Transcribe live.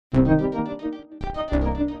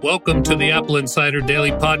Welcome to the Apple Insider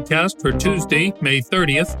Daily Podcast for Tuesday, May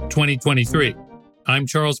 30th, 2023. I'm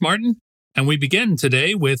Charles Martin, and we begin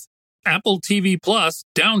today with Apple TV Plus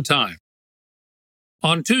downtime.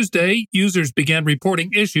 On Tuesday, users began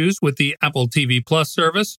reporting issues with the Apple TV Plus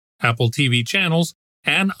service, Apple TV channels,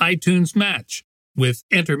 and iTunes Match, with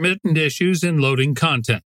intermittent issues in loading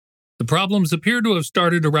content. The problems appear to have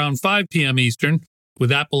started around 5 p.m. Eastern,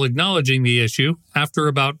 with Apple acknowledging the issue after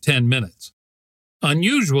about 10 minutes.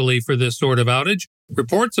 Unusually for this sort of outage,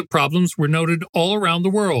 reports of problems were noted all around the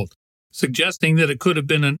world, suggesting that it could have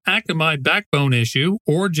been an Akamai backbone issue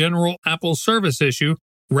or general Apple service issue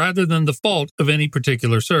rather than the fault of any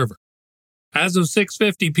particular server. As of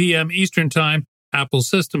 6:50 p.m. Eastern Time, Apple's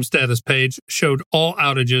system status page showed all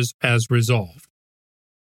outages as resolved.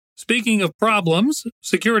 Speaking of problems,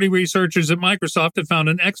 security researchers at Microsoft have found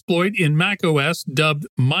an exploit in macOS dubbed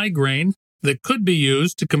Migraine that could be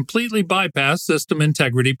used to completely bypass system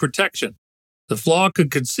integrity protection. The flaw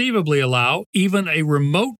could conceivably allow even a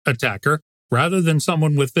remote attacker, rather than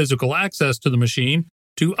someone with physical access to the machine,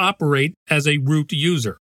 to operate as a root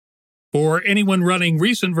user. For anyone running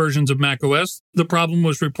recent versions of macOS, the problem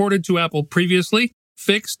was reported to Apple previously,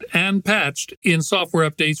 fixed, and patched in software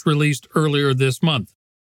updates released earlier this month.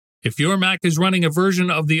 If your Mac is running a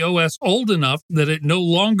version of the OS old enough that it no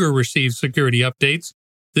longer receives security updates,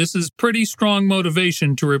 this is pretty strong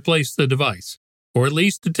motivation to replace the device, or at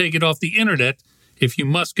least to take it off the internet if you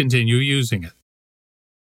must continue using it.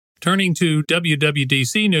 Turning to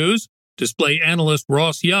WWDC news, display analyst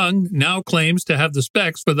Ross Young now claims to have the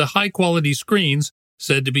specs for the high-quality screens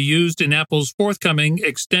said to be used in Apple's forthcoming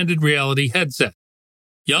extended reality headset.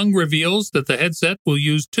 Young reveals that the headset will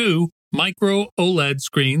use 2 micro OLED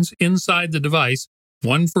screens inside the device,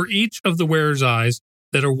 one for each of the wearer's eyes,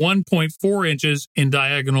 that are 1.4 inches in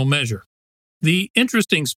diagonal measure. The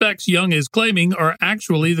interesting specs Young is claiming are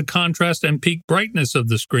actually the contrast and peak brightness of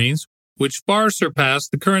the screens, which far surpass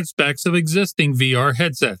the current specs of existing VR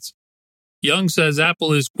headsets. Young says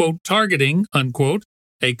Apple is, quote, targeting, unquote,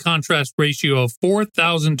 a contrast ratio of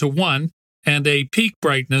 4,000 to 1 and a peak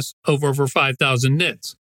brightness of over 5,000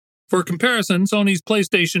 nits. For comparison, Sony's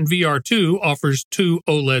PlayStation VR 2 offers 2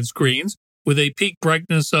 OLED screens with a peak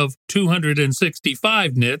brightness of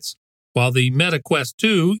 265 nits, while the Meta Quest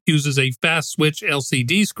 2 uses a fast-switch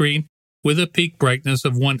LCD screen with a peak brightness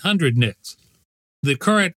of 100 nits. The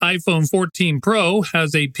current iPhone 14 Pro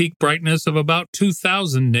has a peak brightness of about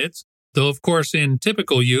 2,000 nits, though of course in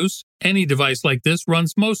typical use, any device like this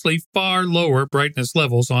runs mostly far lower brightness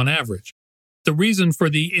levels on average. The reason for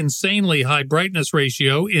the insanely high brightness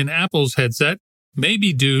ratio in Apple's headset may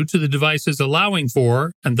be due to the devices allowing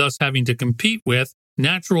for, and thus having to compete with,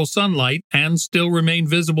 natural sunlight and still remain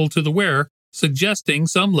visible to the wearer, suggesting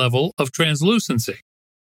some level of translucency.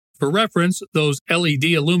 For reference, those LED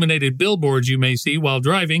illuminated billboards you may see while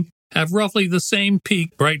driving have roughly the same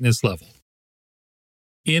peak brightness level.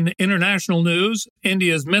 In international news,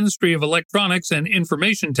 India's Ministry of Electronics and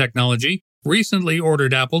Information Technology recently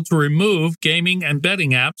ordered Apple to remove gaming and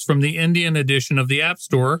betting apps from the Indian edition of the App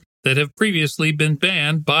Store that have previously been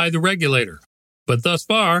banned by the regulator. But thus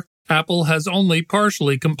far, Apple has only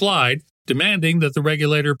partially complied, demanding that the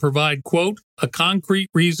regulator provide, quote, a concrete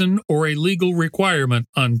reason or a legal requirement,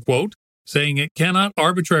 unquote, saying it cannot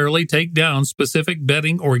arbitrarily take down specific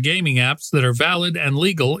betting or gaming apps that are valid and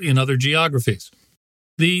legal in other geographies.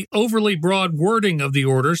 The overly broad wording of the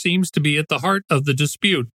order seems to be at the heart of the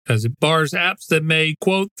dispute, as it bars apps that may,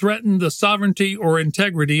 quote, threaten the sovereignty or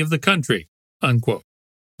integrity of the country, unquote.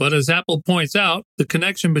 But as Apple points out, the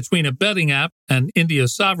connection between a betting app and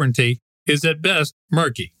India's sovereignty is at best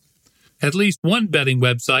murky. At least one betting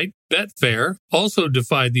website, Betfair, also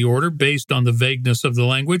defied the order based on the vagueness of the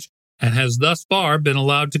language and has thus far been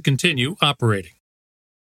allowed to continue operating.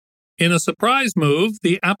 In a surprise move,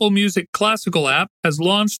 the Apple Music Classical app has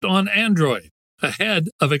launched on Android, ahead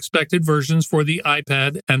of expected versions for the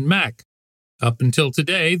iPad and Mac. Up until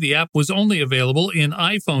today, the app was only available in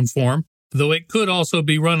iPhone form, though it could also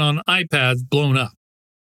be run on iPads blown up.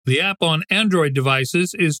 The app on Android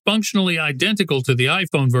devices is functionally identical to the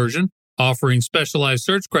iPhone version, offering specialized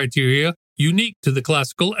search criteria unique to the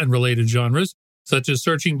classical and related genres, such as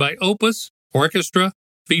searching by opus, orchestra,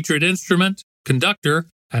 featured instrument, conductor,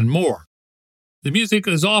 and more. The music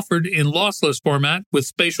is offered in lossless format with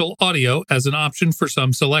spatial audio as an option for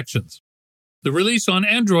some selections. The release on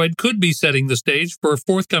Android could be setting the stage for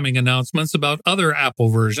forthcoming announcements about other Apple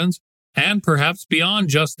versions, and perhaps beyond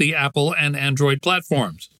just the Apple and Android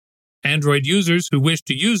platforms. Android users who wish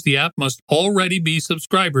to use the app must already be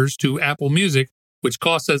subscribers to Apple Music, which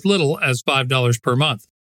costs as little as $5 per month.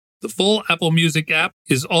 The full Apple Music app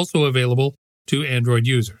is also available to Android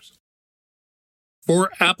users.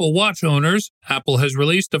 For Apple Watch owners, Apple has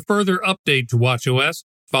released a further update to watchOS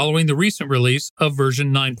following the recent release of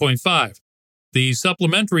version 9.5. The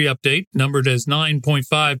supplementary update, numbered as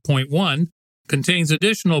 9.5.1, contains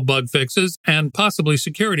additional bug fixes and possibly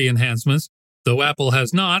security enhancements, though Apple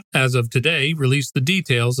has not, as of today, released the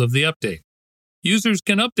details of the update. Users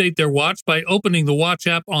can update their watch by opening the Watch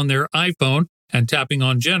app on their iPhone and tapping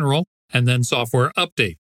on General, and then Software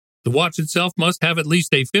Update. The watch itself must have at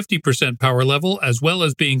least a 50% power level, as well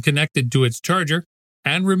as being connected to its charger,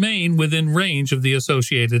 and remain within range of the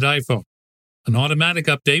associated iPhone. An automatic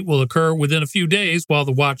update will occur within a few days while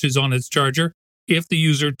the watch is on its charger if the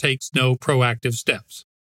user takes no proactive steps.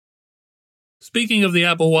 Speaking of the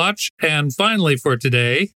Apple Watch, and finally for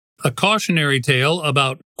today, a cautionary tale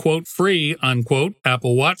about quote free unquote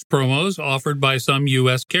Apple Watch promos offered by some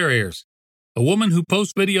U.S. carriers. A woman who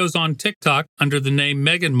posts videos on TikTok under the name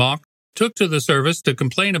Megan Mock took to the service to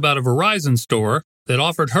complain about a Verizon store that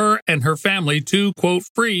offered her and her family two quote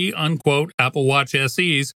free unquote Apple Watch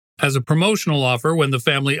SEs as a promotional offer when the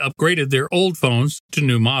family upgraded their old phones to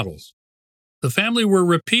new models. The family were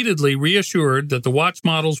repeatedly reassured that the watch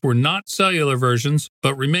models were not cellular versions,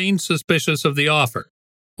 but remained suspicious of the offer.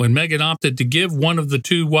 When Megan opted to give one of the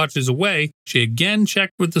two watches away, she again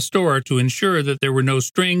checked with the store to ensure that there were no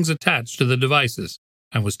strings attached to the devices,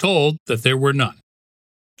 and was told that there were none.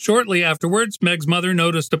 Shortly afterwards, Meg's mother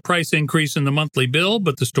noticed a price increase in the monthly bill,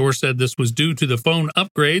 but the store said this was due to the phone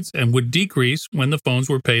upgrades and would decrease when the phones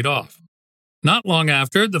were paid off. Not long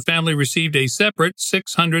after, the family received a separate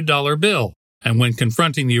 $600 bill, and when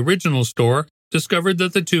confronting the original store, discovered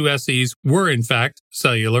that the two SEs were in fact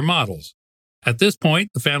cellular models. At this point,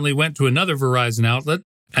 the family went to another Verizon outlet,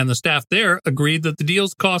 and the staff there agreed that the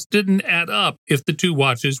deal's cost didn't add up if the two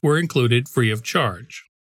watches were included free of charge.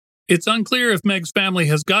 It's unclear if Meg's family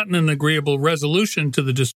has gotten an agreeable resolution to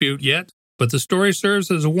the dispute yet, but the story serves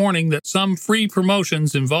as a warning that some free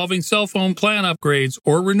promotions involving cell phone plan upgrades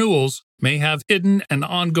or renewals may have hidden and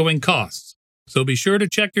ongoing costs. So be sure to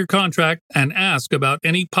check your contract and ask about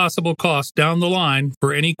any possible costs down the line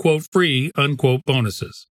for any quote free unquote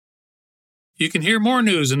bonuses. You can hear more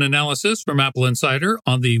news and analysis from Apple Insider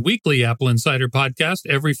on the weekly Apple Insider podcast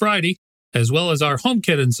every Friday, as well as our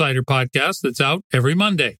HomeKit Insider podcast that's out every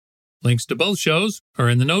Monday. Links to both shows are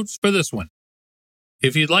in the notes for this one.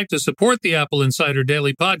 If you'd like to support the Apple Insider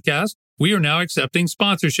Daily podcast, we are now accepting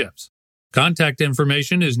sponsorships. Contact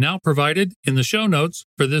information is now provided in the show notes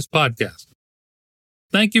for this podcast.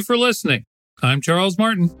 Thank you for listening. I'm Charles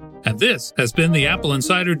Martin, and this has been the Apple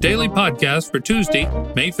Insider Daily Podcast for Tuesday,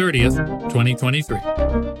 May 30th,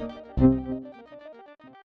 2023.